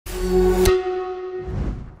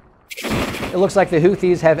It looks like the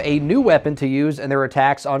Houthis have a new weapon to use in their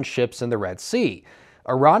attacks on ships in the Red Sea.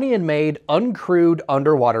 Iranian-made uncrewed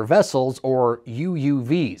underwater vessels, or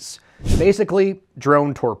UUVs. Basically,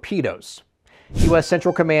 drone torpedoes. U.S.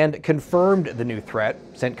 Central Command confirmed the new threat.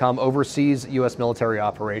 CENTCOM oversees U.S. military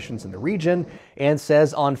operations in the region and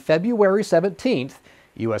says on February 17th,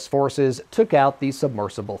 U.S. forces took out the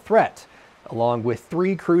submersible threat, along with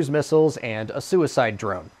 3 cruise missiles and a suicide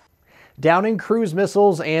drone. Downing cruise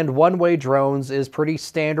missiles and one-way drones is pretty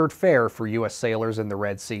standard fare for U.S. sailors in the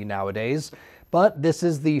Red Sea nowadays, but this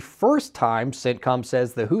is the first time CENTCOM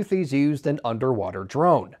says the Houthis used an underwater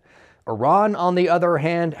drone. Iran, on the other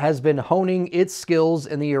hand, has been honing its skills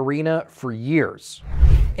in the arena for years.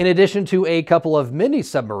 In addition to a couple of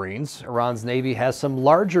mini-submarines, Iran's Navy has some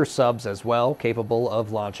larger subs as well, capable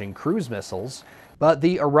of launching cruise missiles. But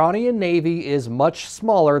the Iranian Navy is much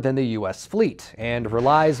smaller than the U.S. fleet and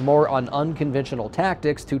relies more on unconventional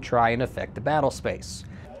tactics to try and affect the battle space.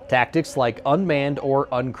 Tactics like unmanned or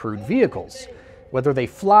uncrewed vehicles. Whether they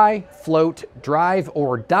fly, float, drive,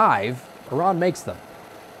 or dive, Iran makes them.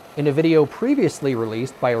 In a video previously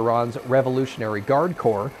released by Iran's Revolutionary Guard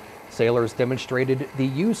Corps, sailors demonstrated the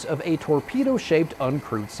use of a torpedo-shaped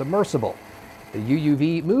uncrewed submersible. The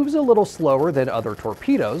UUV moves a little slower than other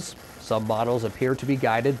torpedoes. Some models appear to be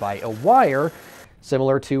guided by a wire,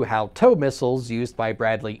 similar to how tow missiles used by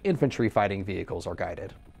Bradley infantry fighting vehicles are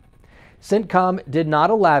guided. CENTCOM did not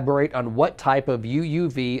elaborate on what type of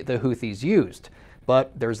UUV the Houthis used,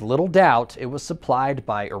 but there's little doubt it was supplied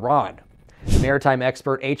by Iran. Maritime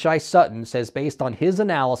expert H.I. Sutton says based on his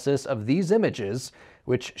analysis of these images,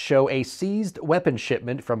 which show a seized weapon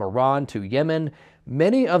shipment from Iran to Yemen,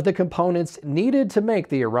 many of the components needed to make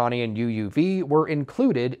the Iranian UUV were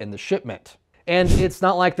included in the shipment. And it's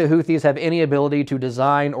not like the Houthis have any ability to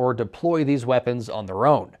design or deploy these weapons on their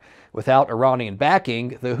own. Without Iranian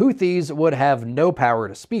backing, the Houthis would have no power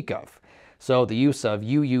to speak of. So the use of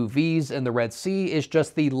UUVs in the Red Sea is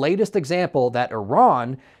just the latest example that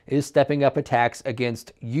Iran is stepping up attacks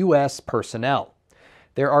against U.S. personnel.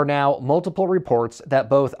 There are now multiple reports that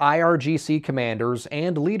both IRGC commanders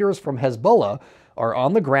and leaders from Hezbollah are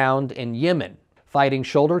on the ground in Yemen, fighting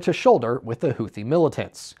shoulder to shoulder with the Houthi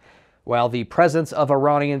militants. While the presence of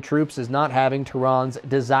Iranian troops is not having Tehran's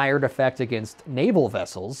desired effect against naval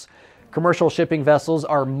vessels, commercial shipping vessels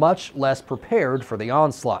are much less prepared for the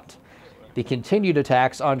onslaught. The continued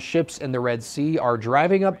attacks on ships in the Red Sea are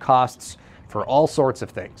driving up costs for all sorts of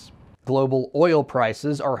things. Global oil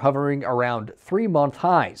prices are hovering around 3-month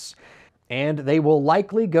highs, and they will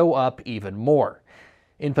likely go up even more.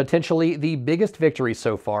 In potentially the biggest victory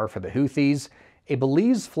so far for the Houthis, a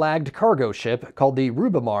Belize-flagged cargo ship called the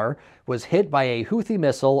Rubamar was hit by a Houthi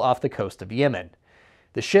missile off the coast of Yemen.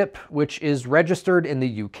 The ship, which is registered in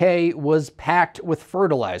the UK, was packed with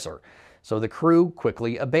fertilizer, so the crew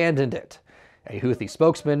quickly abandoned it. A Houthi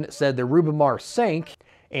spokesman said the Rubamar sank,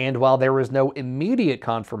 and while there was no immediate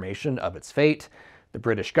confirmation of its fate, the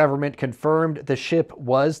British government confirmed the ship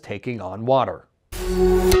was taking on water.